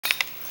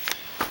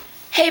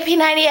Hey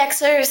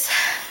P90Xers,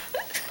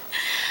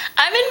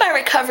 I'm in my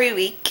recovery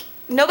week.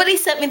 Nobody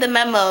sent me the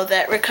memo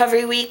that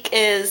recovery week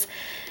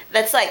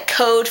that's like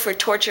code for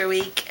torture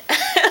week.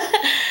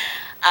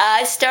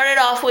 I started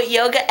off with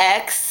Yoga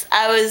X.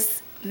 I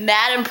was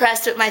mad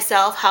impressed with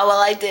myself, how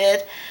well I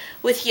did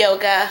with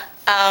yoga.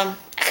 I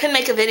couldn't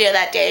make a video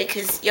that day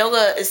because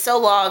yoga is so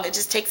long, it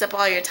just takes up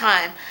all your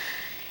time.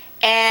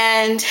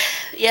 And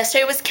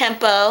yesterday was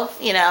Kempo,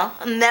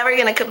 I'm never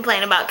going to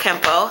complain about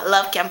Kempo. I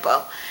love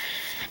Kempo.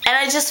 And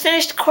I just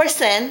finished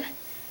Core-Syn.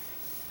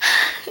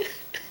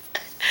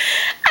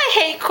 I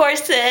hate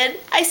Core-Syn.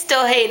 I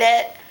still hate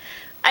it.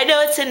 I know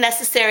it's a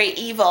necessary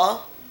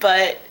evil,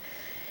 but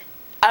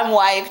I'm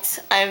wiped.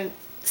 I'm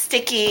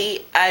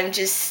sticky. I'm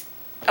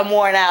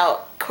worn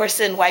out.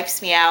 Core-Syn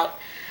wipes me out.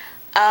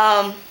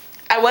 I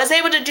was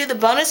able to do the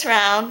bonus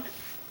round.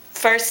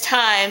 First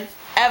time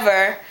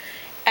ever.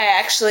 I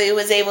actually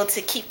was able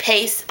to keep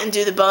pace and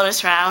do the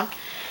bonus round.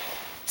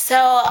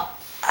 So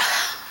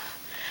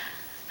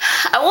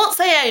I won't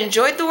say I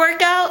enjoyed the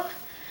workout,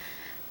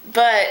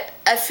 but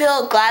I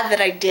feel glad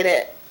that I did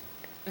it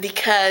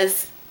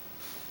because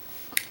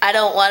I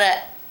don't want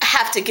to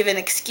have to give an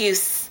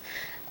excuse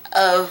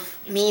of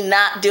me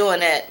not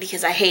doing it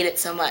because I hate it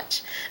so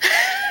much.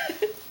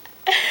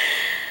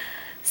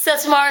 So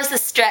tomorrow's the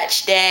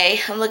stretch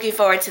day. I'm looking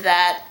forward to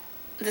that,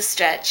 the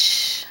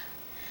stretch.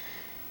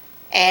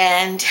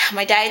 And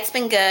my diet's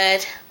been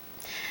good.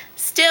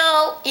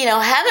 Still,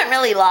 haven't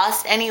really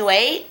lost any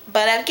weight,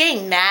 but I've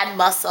gained mad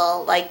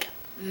muscle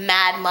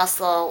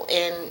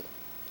in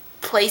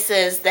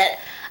places that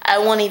I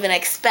won't even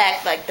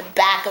expect. Like the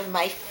back of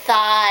my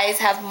thighs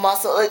have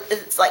muscle.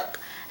 It's like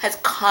has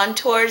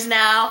contours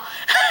now,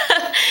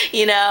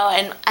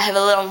 and I have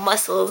a little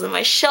muscles in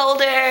my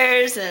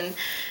shoulders, and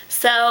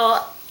so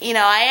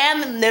I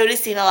am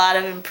noticing a lot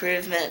of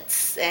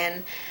improvements.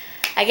 And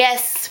I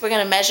guess we're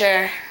gonna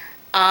measure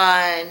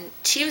on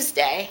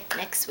Tuesday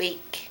next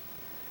week.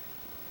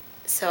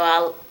 So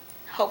I'll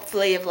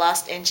hopefully have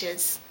lost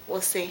inches. We'll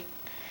see.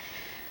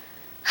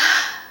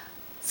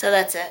 So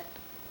that's it.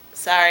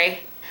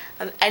 Sorry.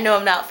 I know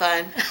I'm not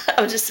fun.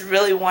 I'm just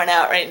really worn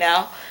out right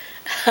now.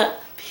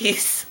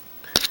 Peace.